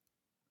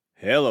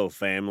Hello,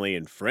 family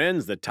and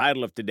friends. The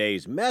title of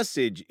today's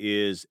message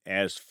is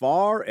As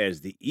Far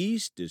as the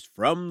East is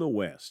from the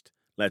West.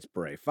 Let's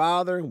pray.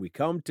 Father, we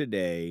come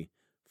today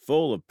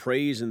full of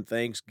praise and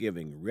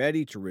thanksgiving,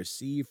 ready to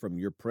receive from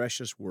your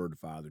precious word,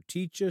 Father.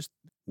 Teach us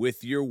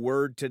with your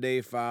word today,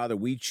 Father.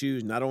 We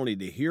choose not only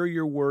to hear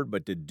your word,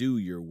 but to do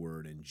your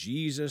word. In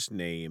Jesus'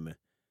 name,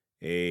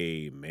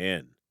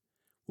 amen.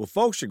 Well,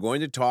 folks, are going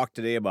to talk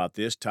today about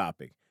this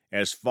topic,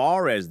 as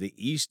far as the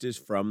East is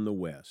from the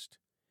West.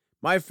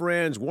 My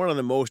friends, one of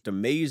the most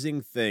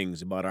amazing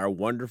things about our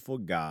wonderful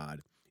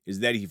God is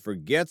that he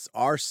forgets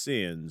our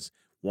sins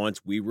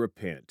once we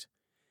repent,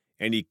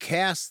 and he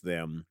casts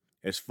them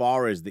as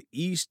far as the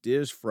east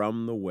is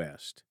from the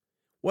west.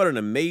 What an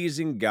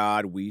amazing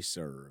God we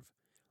serve.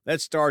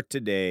 Let's start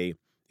today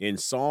in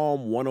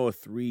Psalm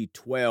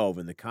 103:12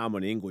 in the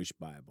Common English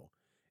Bible.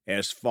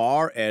 As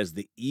far as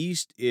the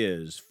east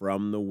is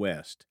from the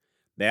west.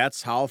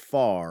 That's how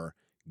far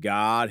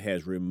God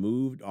has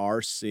removed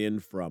our sin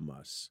from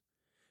us.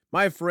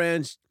 My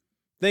friends,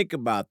 think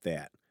about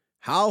that.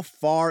 How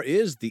far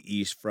is the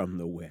east from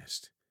the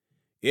west?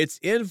 It's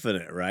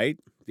infinite, right?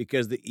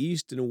 Because the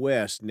east and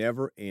west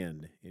never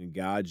end in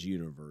God's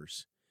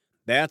universe.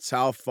 That's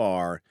how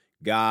far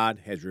God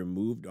has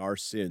removed our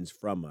sins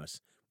from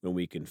us when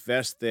we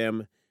confess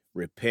them,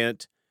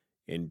 repent,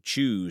 and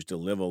choose to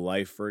live a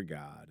life for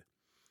God.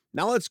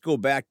 Now let's go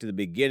back to the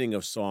beginning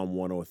of Psalm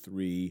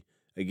 103,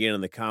 again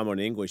in the Common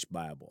English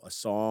Bible, a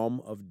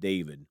psalm of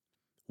David.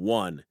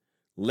 1.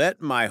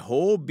 Let my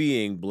whole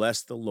being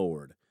bless the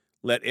Lord.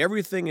 Let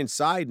everything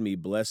inside me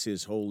bless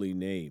his holy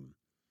name.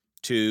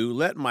 2.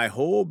 Let my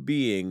whole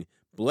being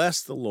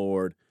bless the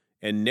Lord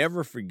and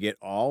never forget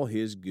all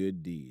his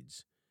good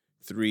deeds.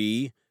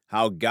 3.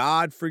 How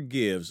God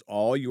forgives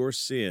all your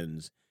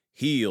sins,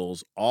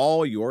 heals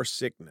all your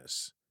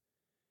sickness.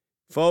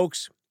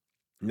 Folks,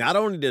 not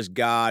only does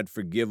God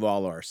forgive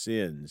all our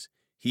sins,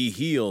 he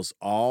heals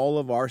all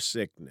of our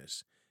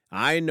sickness.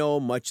 I know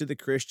much of the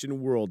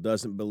Christian world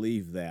doesn't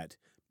believe that,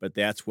 but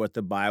that's what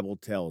the Bible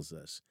tells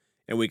us.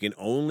 And we can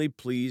only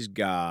please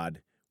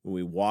God when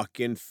we walk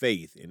in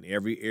faith in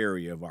every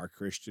area of our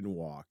Christian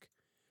walk.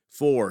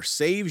 4.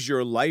 Saves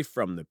your life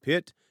from the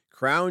pit,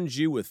 crowns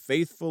you with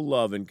faithful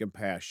love and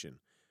compassion.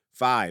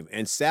 5.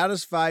 And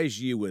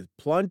satisfies you with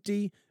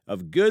plenty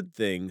of good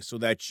things so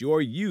that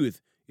your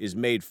youth is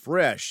made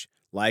fresh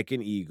like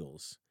an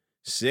eagle's.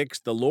 6.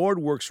 The Lord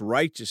works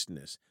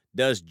righteousness,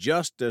 does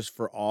justice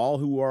for all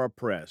who are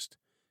oppressed.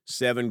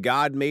 7.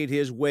 God made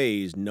his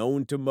ways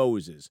known to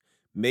Moses,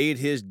 made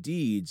his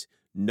deeds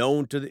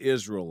known to the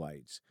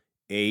Israelites.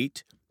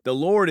 8. The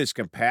Lord is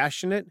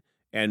compassionate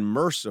and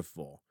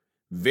merciful,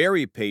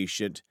 very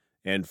patient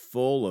and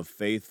full of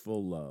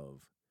faithful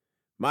love.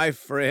 My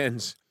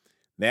friends,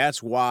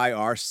 that's why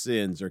our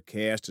sins are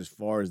cast as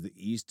far as the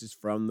east is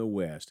from the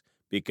west,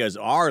 because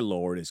our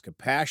Lord is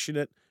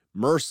compassionate,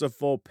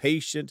 merciful,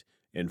 patient,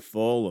 and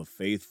full of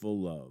faithful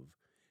love.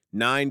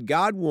 9,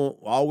 God won't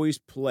always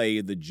play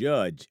the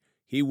judge.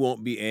 He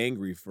won't be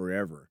angry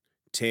forever.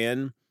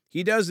 10,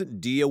 he doesn't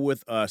deal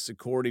with us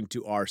according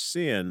to our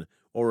sin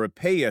or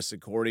repay us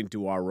according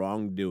to our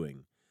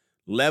wrongdoing.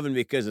 11,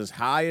 because as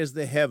high as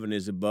the heaven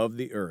is above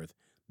the earth,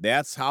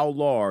 that's how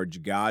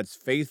large God's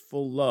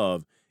faithful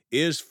love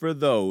is for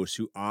those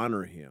who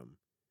honor him.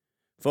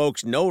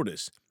 Folks,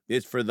 notice,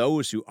 it's for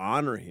those who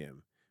honor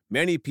him.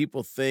 Many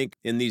people think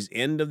in these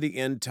end of the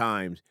end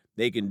times,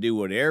 they can do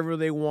whatever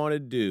they want to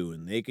do,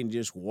 and they can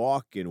just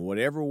walk in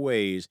whatever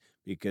ways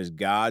because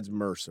God's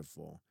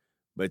merciful.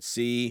 But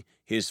see,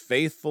 his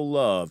faithful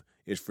love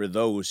is for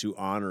those who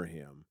honor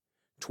him.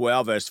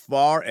 12, as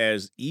far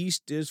as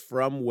east is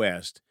from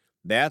west,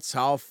 that's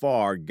how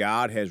far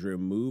God has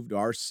removed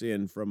our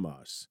sin from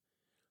us.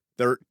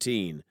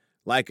 13,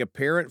 like a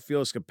parent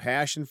feels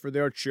compassion for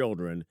their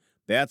children,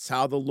 that's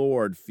how the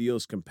Lord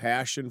feels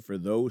compassion for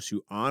those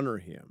who honor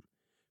him.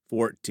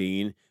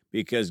 14,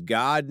 because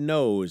God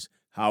knows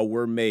how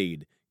we're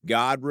made.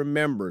 God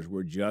remembers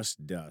we're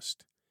just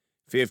dust.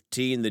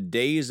 15, the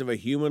days of a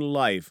human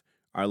life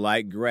are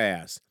like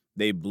grass.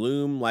 They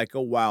bloom like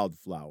a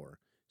wildflower.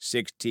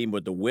 16,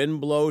 but the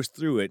wind blows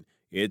through it,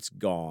 it's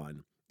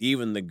gone.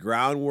 Even the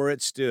ground where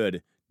it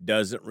stood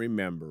doesn't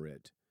remember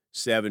it.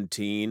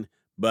 17,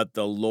 but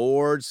the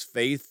Lord's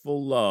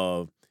faithful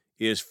love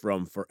is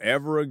from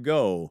forever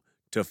ago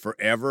to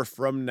forever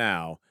from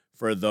now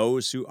for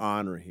those who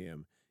honor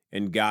him,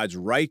 and God's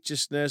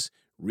righteousness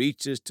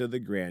reaches to the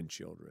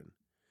grandchildren.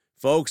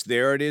 Folks,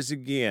 there it is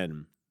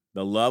again,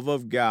 the love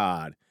of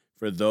God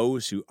for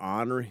those who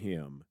honor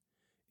him.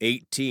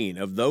 18,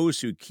 of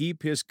those who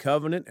keep his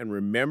covenant and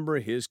remember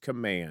his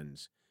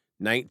commands.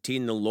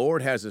 19, the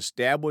Lord has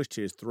established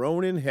his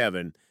throne in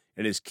heaven,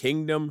 and his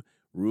kingdom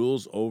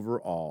rules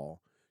over all.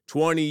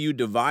 20, you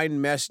divine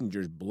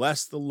messengers,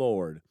 bless the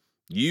Lord.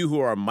 You who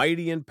are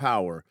mighty in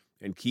power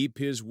and keep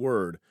his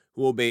word,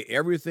 who obey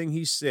everything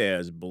he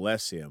says,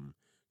 bless him.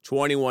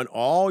 21,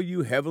 all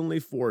you heavenly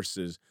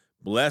forces,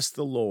 bless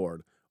the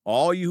Lord.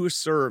 All you who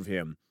serve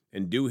him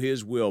and do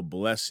his will,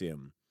 bless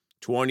him.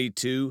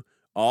 22,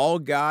 All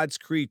God's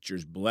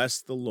creatures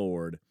bless the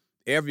Lord.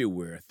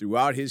 Everywhere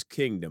throughout his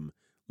kingdom,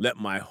 let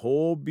my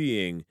whole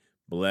being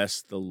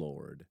bless the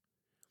Lord.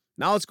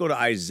 Now let's go to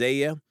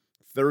Isaiah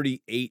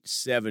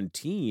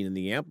 38:17 in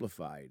the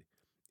Amplified.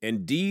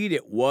 Indeed,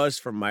 it was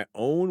for my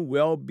own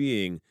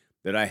well-being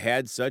that I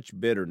had such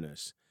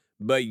bitterness,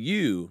 but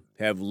you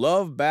have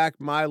loved back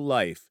my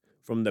life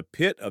from the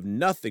pit of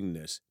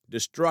nothingness,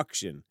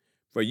 destruction,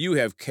 for you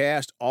have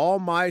cast all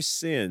my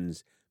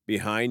sins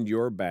behind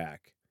your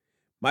back.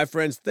 My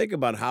friends, think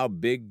about how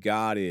big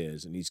God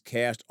is, and he's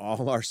cast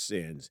all our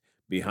sins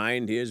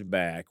behind his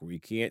back where he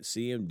can't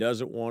see him,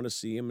 doesn't want to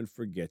see him, and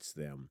forgets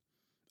them.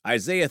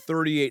 Isaiah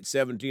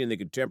 38:17 in the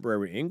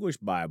Contemporary English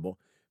Bible,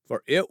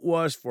 for it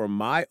was for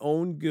my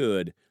own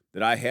good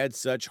that I had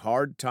such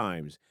hard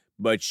times,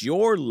 but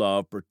your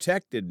love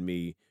protected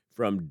me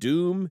from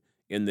doom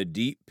in the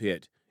deep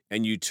pit,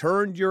 and you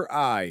turned your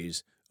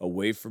eyes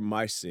away from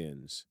my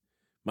sins.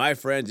 My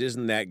friends,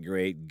 isn't that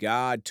great?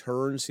 God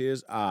turns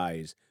his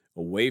eyes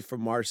away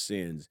from our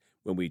sins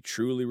when we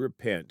truly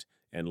repent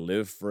and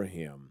live for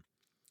him.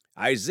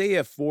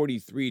 Isaiah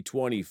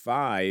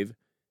 43:25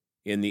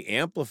 in the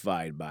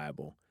Amplified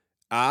Bible,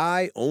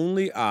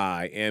 only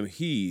I, am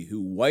he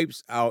who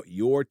wipes out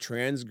your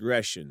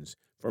transgressions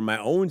for my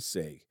own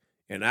sake,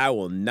 and I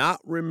will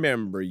not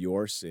remember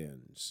your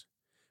sins.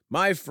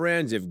 My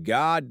friends, if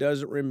God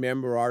doesn't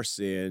remember our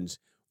sins,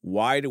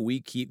 why do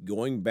we keep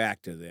going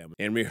back to them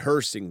and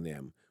rehearsing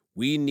them?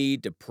 We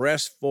need to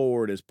press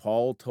forward, as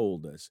Paul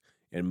told us,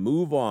 and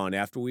move on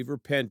after we've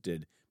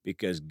repented,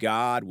 because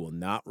God will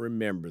not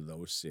remember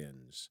those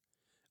sins.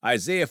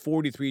 Isaiah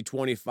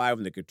 43:25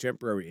 in the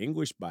Contemporary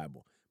English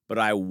Bible, but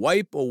I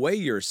wipe away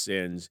your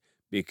sins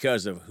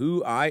because of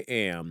who I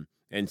am,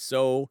 and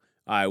so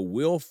I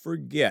will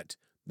forget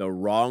the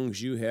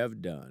wrongs you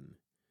have done.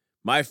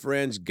 My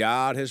friends,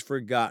 God has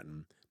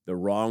forgotten the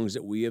wrongs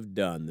that we have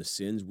done, the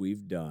sins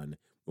we've done,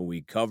 when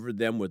we covered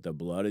them with the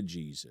blood of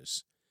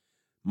Jesus.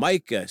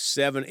 Micah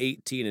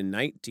 7:18 and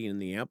 19 in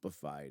the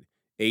Amplified.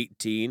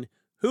 18,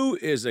 who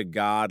is a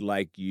God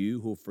like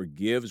you who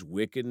forgives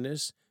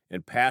wickedness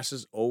and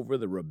passes over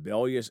the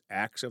rebellious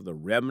acts of the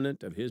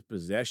remnant of his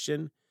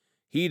possession?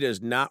 He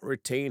does not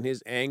retain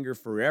his anger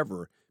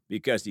forever,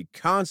 because he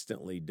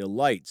constantly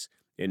delights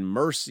in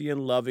mercy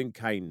and loving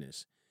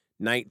kindness.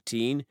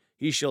 19,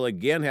 he shall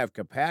again have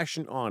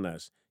compassion on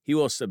us. He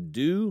will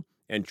subdue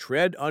and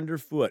tread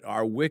underfoot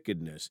our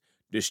wickedness,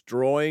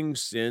 destroying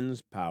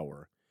sin's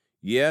power.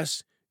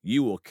 Yes,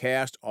 you will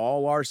cast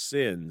all our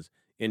sins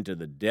into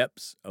the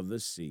depths of the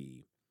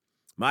sea.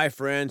 My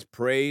friends,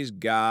 praise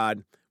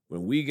God.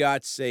 When we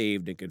got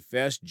saved and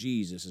confessed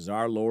Jesus as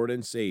our Lord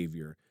and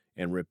Savior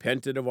and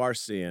repented of our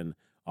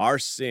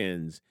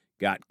sins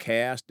got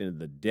cast into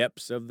the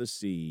depths of the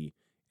sea,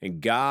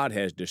 and God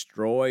has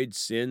destroyed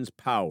sin's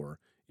power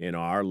in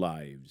our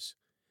lives.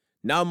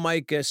 Now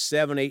Micah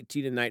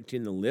 7:18 and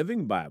 19 in the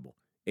Living Bible.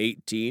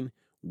 18,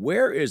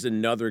 where is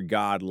another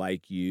God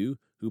like you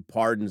who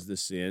pardons the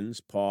sins?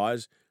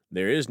 Pause.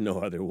 There is no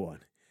other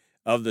one.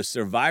 Of the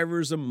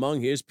survivors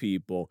among his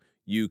people,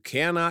 you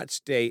cannot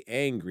stay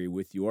angry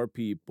with your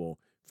people,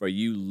 for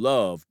you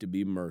love to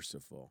be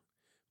merciful.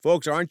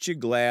 Folks, aren't you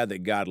glad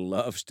that God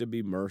loves to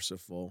be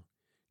merciful?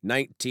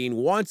 19,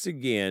 once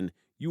again,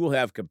 you will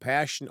have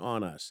compassion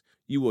on us.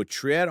 You will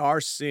tread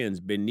our sins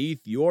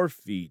beneath your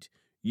feet.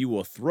 You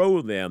will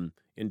throw them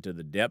into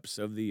the depths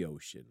of the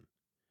ocean.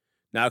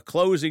 Now,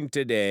 closing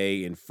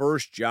today in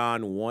 1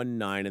 John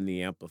 1:9 in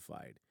the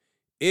Amplified.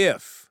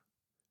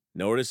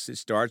 Notice it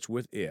starts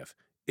with if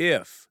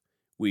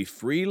we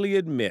freely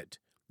admit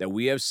that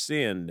we have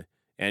sinned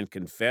and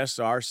confess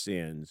our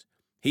sins,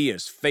 he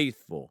is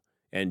faithful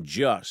and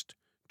just,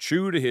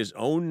 true to his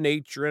own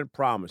nature and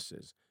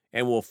promises,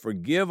 and will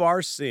forgive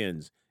our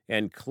sins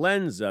and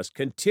cleanse us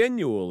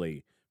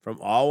continually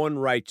from all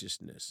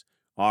unrighteousness,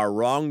 our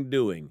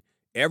wrongdoing,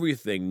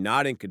 everything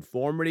not in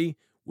conformity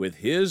with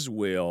his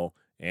will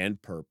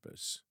and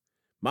purpose.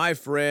 My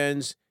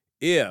friends,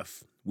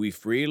 if we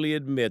freely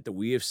admit that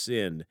we have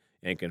sinned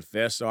and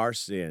confess our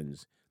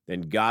sins,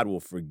 then God will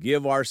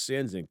forgive our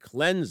sins and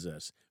cleanse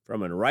us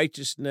from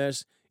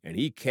unrighteousness, and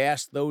he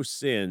casts those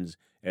sins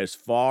as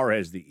far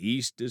as the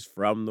east is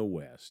from the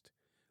west.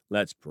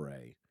 Let's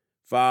pray.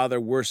 Father,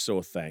 we're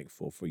so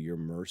thankful for your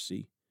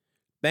mercy.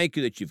 Thank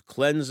you that you've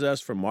cleansed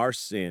us from our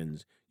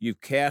sins.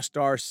 You've cast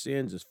our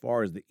sins as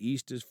far as the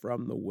east is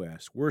from the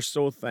west. We're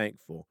so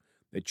thankful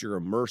that you're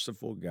a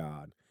merciful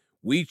God.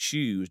 We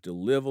choose to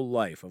live a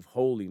life of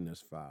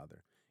holiness,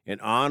 Father,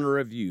 in honor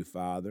of you,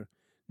 Father,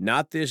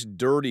 not this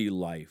dirty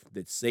life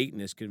that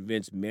Satan has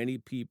convinced many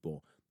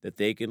people that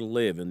they can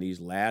live in these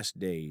last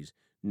days.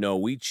 No,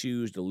 we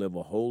choose to live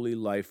a holy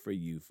life for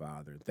you,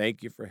 Father.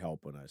 Thank you for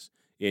helping us.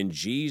 In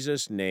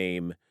Jesus'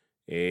 name,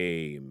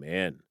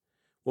 amen.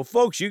 Well,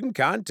 folks, you can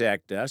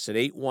contact us at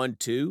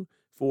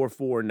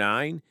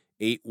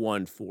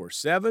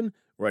 812-449-8147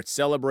 or at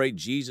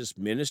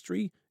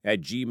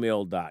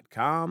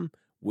celebratejesusministry@gmail.com.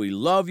 We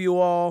love you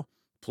all.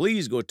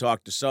 Please go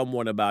talk to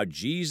someone about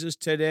Jesus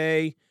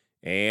today.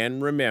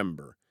 And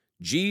remember,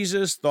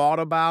 Jesus thought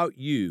about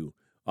you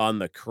on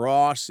the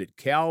cross at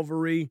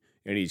Calvary,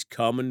 and he's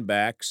coming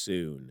back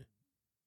soon.